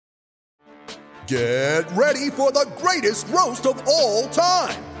Get ready for the greatest roast of all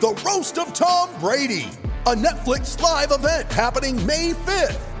time, the Roast of Tom Brady, a Netflix live event happening May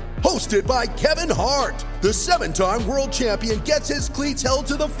 5th. Hosted by Kevin Hart, the 7-time world champion gets his cleats held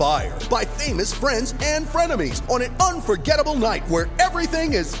to the fire by famous friends and frenemies on an unforgettable night where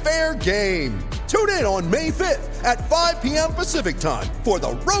everything is fair game. Tune in on May 5th at 5 p.m. Pacific time for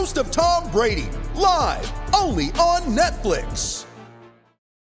the Roast of Tom Brady, live only on Netflix.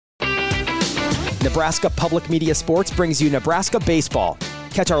 Nebraska Public Media Sports brings you Nebraska Baseball.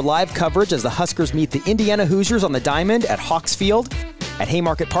 Catch our live coverage as the Huskers meet the Indiana Hoosiers on the Diamond at Hawks Field at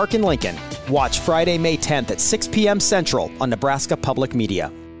Haymarket Park in Lincoln. Watch Friday, May 10th at 6 p.m. Central on Nebraska Public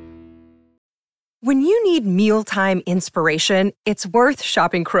Media. When you need mealtime inspiration, it's worth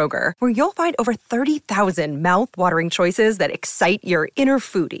shopping Kroger, where you'll find over 30,000 mouth-watering choices that excite your inner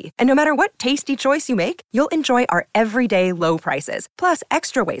foodie. And no matter what tasty choice you make, you'll enjoy our everyday low prices, plus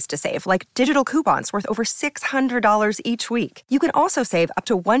extra ways to save, like digital coupons worth over $600 each week. You can also save up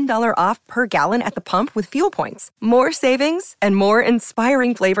to $1 off per gallon at the pump with fuel points. More savings and more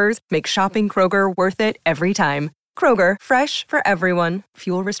inspiring flavors make shopping Kroger worth it every time. Kroger, fresh for everyone.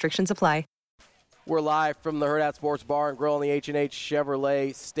 Fuel restrictions apply. We're live from the Hurrdat Sports Bar and Grill on the H&H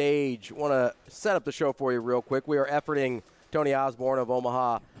Chevrolet stage. Want to set up the show for you real quick. We are efforting Tony Osburn of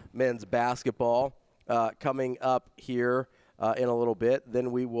Omaha men's basketball coming up here in a little bit.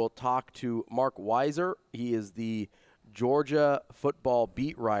 Then we will talk to Mark Weiser. He is the Georgia football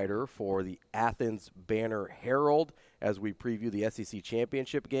beat writer for the Athens Banner Herald as we preview the SEC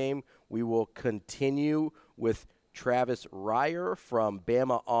championship game. We will continue with Travis Ryer from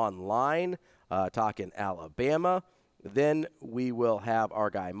Bama Online. Talking Alabama. Then we will have our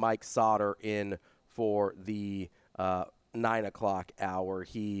guy Mike Sauter in for the 9 o'clock hour.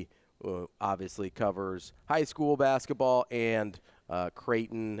 He obviously covers high school basketball and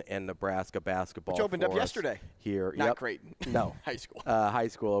Creighton and Nebraska basketball. Which opened up yesterday. Here. Not Creighton. No. High school. High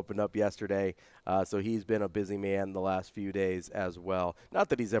school opened up yesterday. So he's been a busy man the last few days as well. Not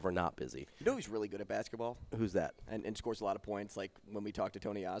that he's ever not busy. You know who's really good at basketball? Who's that? And scores a lot of points, like when we talked to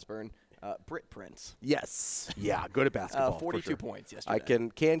Tony Osburn. Britt Prince. Yes. Yeah, good at basketball. 42 sure. points yesterday. I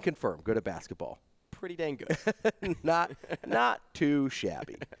can confirm. Good at basketball. Pretty dang good. not too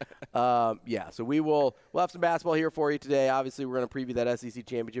shabby. So we'll have some basketball here for you today. Obviously, we're going to preview that SEC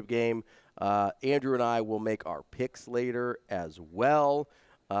championship game. Andrew and I will make our picks later as well.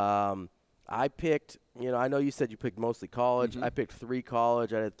 I picked, I know you said you picked mostly college. Mm-hmm. I picked 3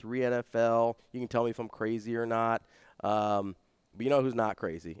 college. I had 3 NFL. You can tell me if I'm crazy or not. But you know who's not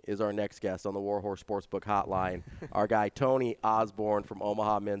crazy is our next guest on the Warhorse Sportsbook Hotline, our guy Tony Osburn from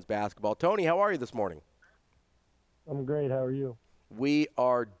Omaha Men's Basketball. Tony, how are you this morning? I'm great. How are you? We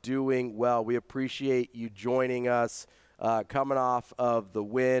are doing well. We appreciate you joining us coming off of the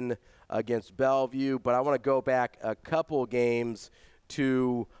win against Bellevue. But I want to go back a couple games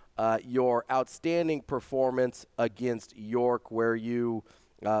to your outstanding performance against York, where you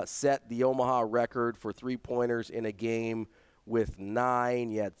set the Omaha record for three-pointers in a game with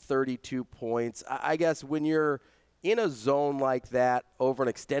 9. You had 32 points. I guess when you're in a zone like that over an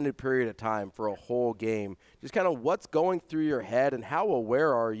extended period of time for a whole game, just kind of what's going through your head and how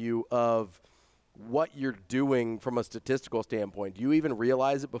aware are you of what you're doing from a statistical standpoint? Do you even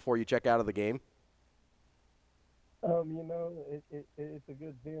realize it before you check out of the game? It's a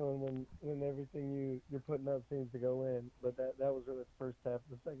good feeling when everything you're putting up seems to go in. But that was really the first half.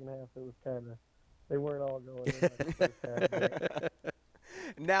 The second half, it was kind of – they weren't all going in like the first half.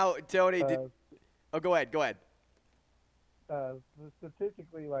 Now, Tony, go ahead.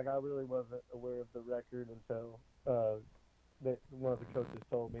 Statistically, I really wasn't aware of the record until one of the coaches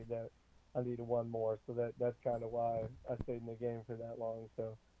told me that I needed one more. So that's kind of why I stayed in the game for that long.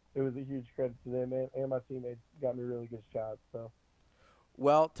 So it was a huge credit to them, and my teammates got me really good shots. So.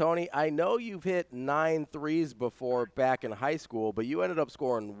 Well, Tony, I know you've hit 9 threes before back in high school, but you ended up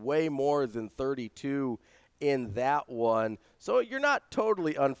scoring way more than 32 in that one. So you're not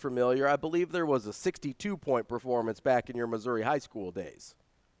totally unfamiliar. I believe there was a 62-point performance back in your Missouri high school days.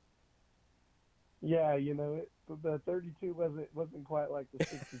 Yeah, the 32 wasn't quite like the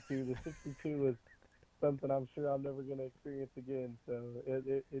 62. The 62 was something I'm sure I'm never going to experience again. So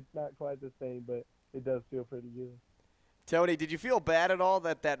it's not quite the same, but it does feel pretty good. Tony, did you feel bad at all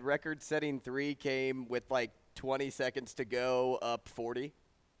that record-setting 3 came with 20 seconds to go, up 40?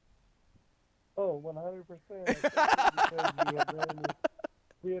 Oh, 100%.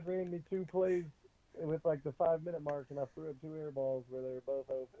 We had ran me 2 plays with the 5-minute mark, and I threw up 2 air balls where they were both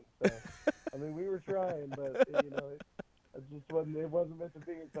open. So, we were trying, but it wasn't meant to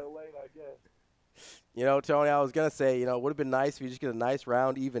be until late, I guess. Tony, I was going to say, it would have been nice if you just get a nice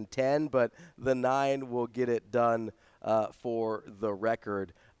round, even 10, but the 9 will get it done for the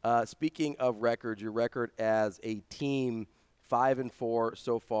record. Speaking of records, your record as a team, 5-4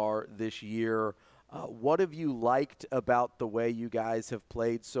 so far this year. What have you liked about the way you guys have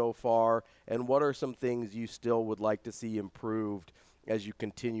played so far, and what are some things you still would like to see improved as you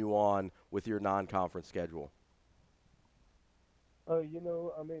continue on with your non-conference schedule? I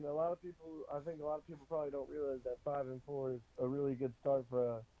think a lot of people probably don't realize that 5-4 is a really good start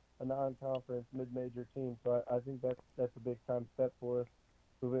for a non-conference mid-major team. So I think that's a big time step for us,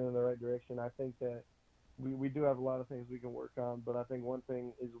 moving in the right direction. I think that we do have a lot of things we can work on, but I think one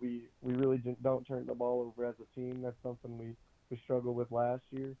thing is we really don't turn the ball over as a team. That's something we struggled with last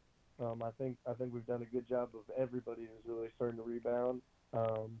year. I think we've done a good job of everybody is really starting to rebound,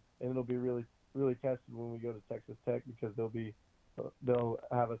 and it'll be really tested when we go to Texas Tech because they'll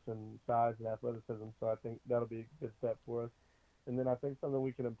have us in size and athleticism. So I think that'll be a good step for us. And then I think something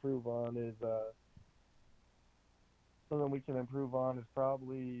we can improve on is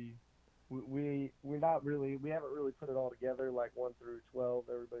probably we haven't really put it all together like 1 through 12,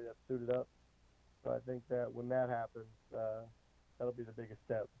 everybody that's suited up. So I think that when that happens, that'll be the biggest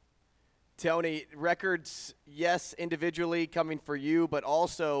step. Tony, records, yes, individually coming for you, but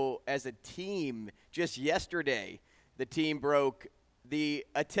also as a team. Just yesterday, the team broke the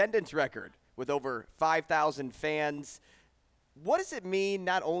attendance record with over 5,000 fans. What does it mean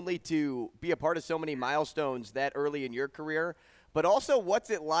not only to be a part of so many milestones that early in your career, but also what's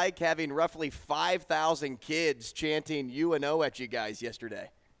it like having roughly 5,000 kids chanting UNO at you guys yesterday?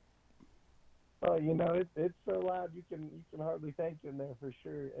 Oh, it's so loud you can hardly thank them there for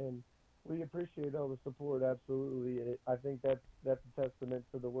sure, and we appreciate all the support. Absolutely, I think that's a testament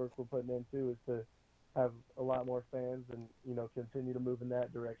to the work we're putting into is to have a lot more fans and continue to move in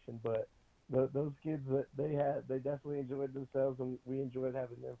that direction. But those kids that they definitely enjoyed themselves, and we enjoyed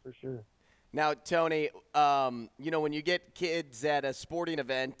having them for sure. Now, Tony, when you get kids at a sporting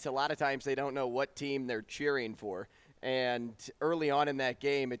event, a lot of times they don't know what team they're cheering for. And early on in that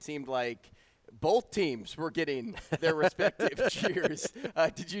game, it seemed like both teams were getting their respective cheers.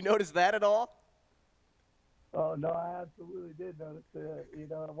 Did you notice that at all? Oh, no, I absolutely did notice that.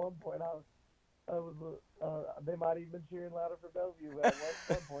 At one point they might have been cheering louder for Bellevue at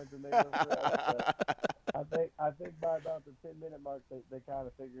one point than they were for us. I think by about the 10-minute mark, they kind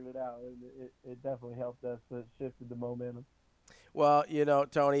of figured it out, and it definitely helped us. It shifted the momentum. Well,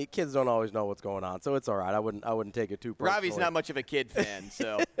 Tony, kids don't always know what's going on, so it's all right. I wouldn't take it too personally. Ravi's not much of a kid fan,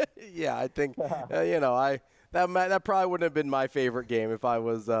 so. Yeah, I think, that probably wouldn't have been my favorite game if I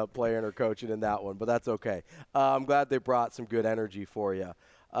was playing or coaching in that one, but that's okay. I'm glad they brought some good energy for you.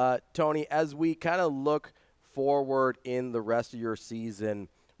 Tony, as we kind of look forward in the rest of your season,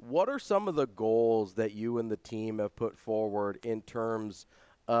 what are some of the goals that you and the team have put forward in terms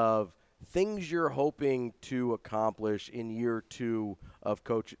of things you're hoping to accomplish in year 2 of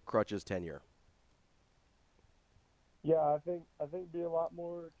Coach Crutch's tenure? Yeah, I think be a lot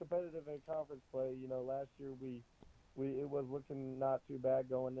more competitive in conference play. Last year it was looking not too bad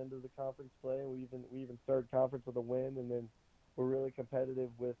going into the conference play. We even started conference with a win, and then we're really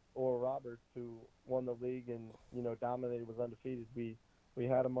competitive with Oral Roberts, who won the league and dominated, was undefeated. We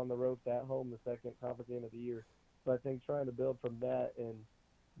had them on the ropes at home the second conference game of the year. So I think trying to build from that and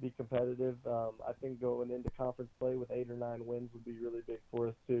be competitive. I think going into conference play with 8 or 9 wins would be really big for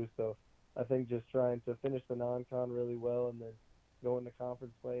us too. So I think just trying to finish the non-con really well and then go into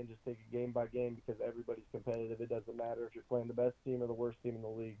conference play and just take it game by game because everybody's competitive. It doesn't matter if you're playing the best team or the worst team in the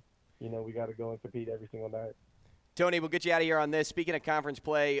league. We got to go and compete every single night. Tony, we'll get you out of here on this. Speaking of conference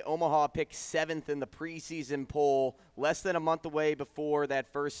play, Omaha picked 7th in the preseason poll, less than a month away before that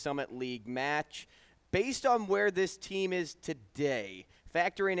first Summit League match. Based on where this team is today,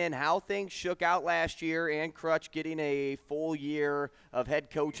 factoring in how things shook out last year and Crutch getting a full year of head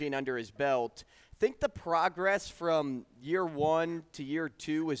coaching under his belt, think the progress from year 1 to year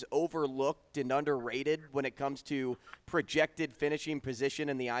 2 is overlooked and underrated when it comes to projected finishing position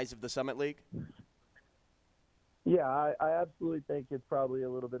in the eyes of the Summit League? Yeah, I absolutely think it's probably a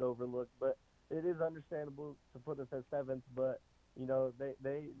little bit overlooked, but it is understandable to put us at 7th, but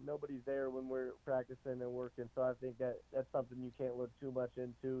nobody's there when we're practicing and working, so I think that's something you can't look too much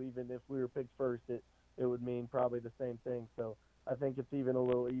into. Even if we were picked first, it would mean probably the same thing. So I think it's even a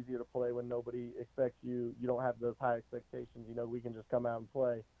little easier to play when nobody expects you. You don't have those high expectations. We can just come out and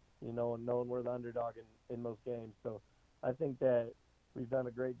play, and knowing we're the underdog in most games. So I think that we've done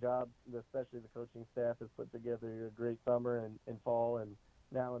a great job, especially the coaching staff has put together a great summer and fall and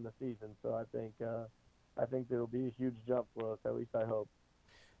now in the season. So I think there will be a huge jump for us, at least I hope.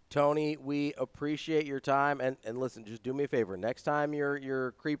 Tony, we appreciate your time. And listen, just do me a favor. Next time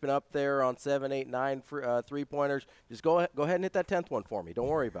you're creeping up there on 7, 8, 9 3-pointers, just go ahead and hit that 10th one for me. Don't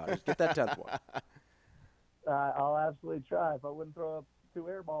worry about it. Just get that 10th one. I'll absolutely try. If I wouldn't throw up 2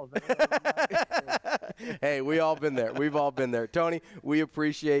 air balls. Hey, we all been there. We've all been there. Tony, we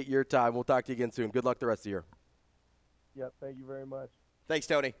appreciate your time. We'll talk to you again soon. Good luck the rest of the year. Yep, thank you very much. Thanks,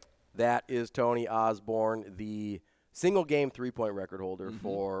 Tony. That is Tony Osburn, the single-game 3-point record holder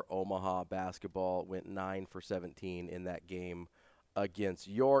for Omaha basketball. Went 9 for 17 in that game against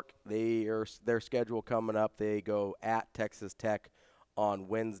York. Their schedule coming up, they go at Texas Tech on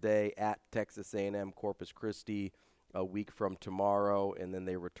Wednesday, at Texas A&M Corpus Christi a week from tomorrow, and then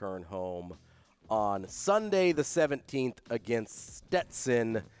they return home on Sunday the 17th against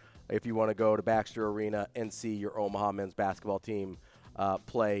Stetson. If you want to go to Baxter Arena and see your Omaha men's basketball team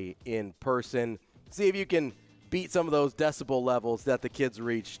play in person, see if you can beat some of those decibel levels that the kids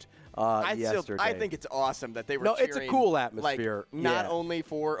reached yesterday. I think it's awesome that they were cheering. No, it's a cool atmosphere. Not only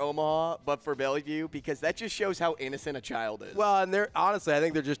for Omaha, but for Bellevue, because that just shows how innocent a child is. Well, and honestly, I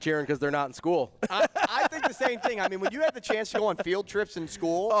think they're just cheering because they're not in school. I think the same thing. I mean, when you had the chance to go on field trips in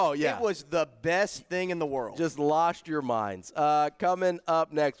school, it was the best thing in the world. Just lost your minds. Coming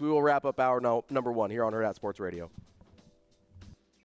up next, we will wrap up hour number 1 here on Herd Out Sports Radio.